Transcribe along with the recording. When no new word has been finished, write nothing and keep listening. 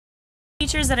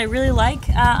Features that I really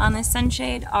like on this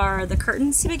sunshade are the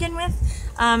curtains to begin with.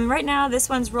 Right now this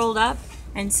one's rolled up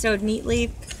and sewed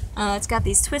neatly. It's got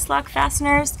these twist lock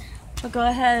fasteners. We'll go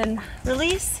ahead and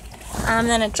release.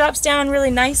 Then it drops down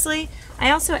really nicely. I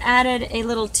also added a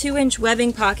little 2-inch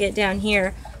webbing pocket down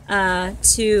here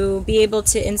to be able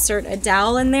to insert a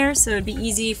dowel in there, so it'd be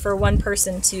easy for one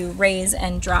person to raise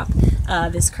and drop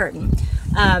this curtain.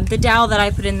 The dowel that I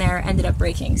put in there ended up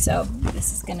breaking, so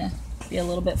this is gonna be a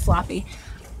little bit floppy.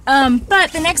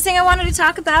 But the next thing I wanted to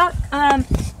talk about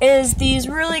is these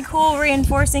really cool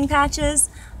reinforcing patches.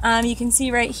 You can see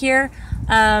right here,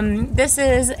 this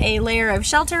is a layer of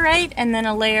Shelterite and then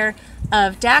a layer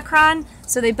of Dacron,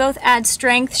 so they both add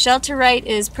strength. Shelterite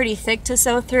is pretty thick to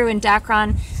sew through and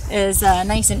Dacron is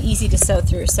nice and easy to sew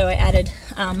through, so I added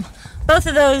both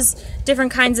of those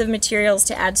different kinds of materials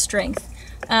to add strength.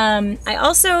 I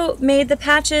also made the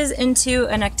patches into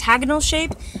an octagonal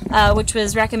shape, which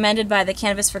was recommended by the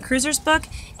Canvas for Cruisers book,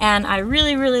 and I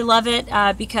really love it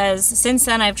because since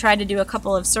then I've tried to do a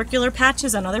couple of circular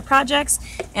patches on other projects,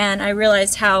 and I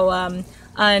realized how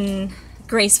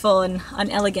ungraceful and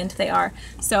unelegant they are.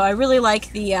 So I really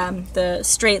like the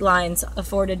straight lines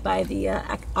afforded by the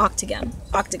octagon.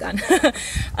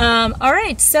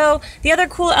 Alright, so the other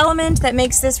cool element that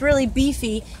makes this really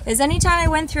beefy is anytime I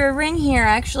went through a ring here,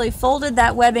 I actually folded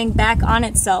that webbing back on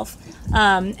itself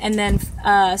and then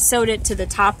sewed it to the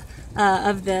top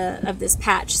of this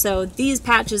patch. So these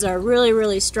patches are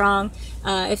really strong.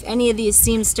 If any of these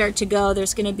seams start to go,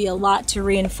 there's going to be a lot to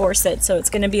reinforce it, so it's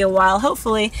going to be a while,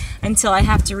 hopefully, until I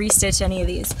have to restitch any of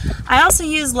these. I also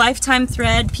use Lifetime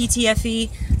Thread PTFE.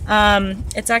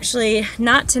 It's actually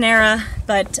not Tenera,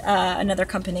 but another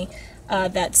company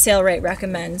that Sailrite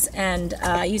recommends, and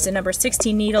I used a number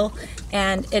 16 needle,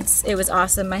 and it was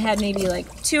awesome. I had maybe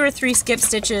like 2 or 3 skip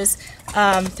stitches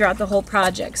throughout the whole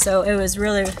project, so it was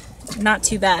really not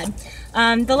too bad.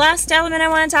 The last element I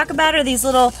want to talk about are these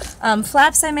little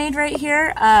flaps I made right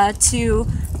here to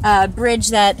bridge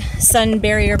that sun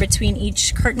barrier between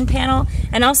each curtain panel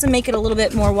and also make it a little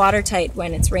bit more watertight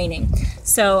when it's raining.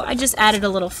 So I just added a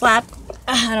little flap.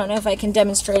 I don't know if I can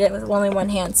demonstrate it with only one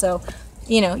hand, so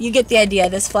you know, you get the idea.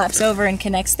 This flaps over and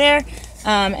connects there,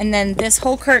 and then this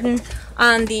whole curtain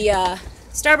on the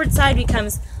starboard side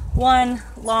becomes one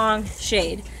long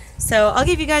shade. So I'll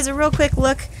give you guys a real quick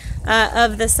look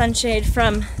of the sunshade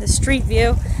from the street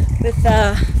view with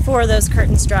 4 of those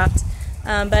curtains dropped.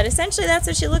 But essentially that's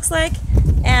what she looks like,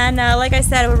 and like I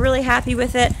said, we're really happy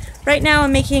with it. Right now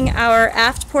I'm making our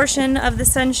aft portion of the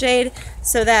sunshade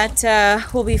so that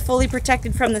we'll be fully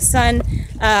protected from the sun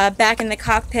back in the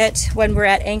cockpit when we're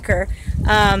at anchor.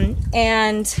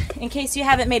 And in case you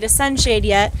haven't made a sunshade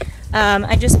yet,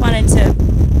 I just wanted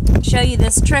to show you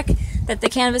this trick that the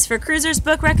Canvas for Cruisers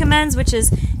book recommends, which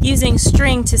is using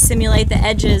string to simulate the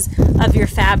edges of your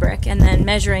fabric and then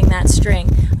measuring that string.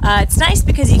 It's nice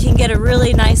because you can get a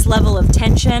really nice level of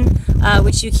tension,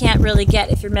 which you can't really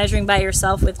get if you're measuring by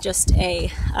yourself with just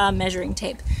a measuring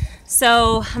tape.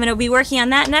 So I'm going to be working on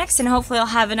that next, and hopefully I'll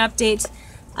have an update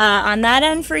on that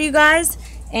end for you guys.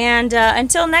 And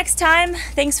until next time,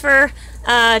 thanks for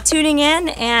tuning in,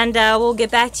 and we'll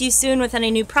get back to you soon with any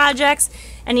new projects,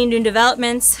 any new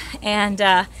developments, and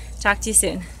talk to you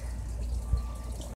soon.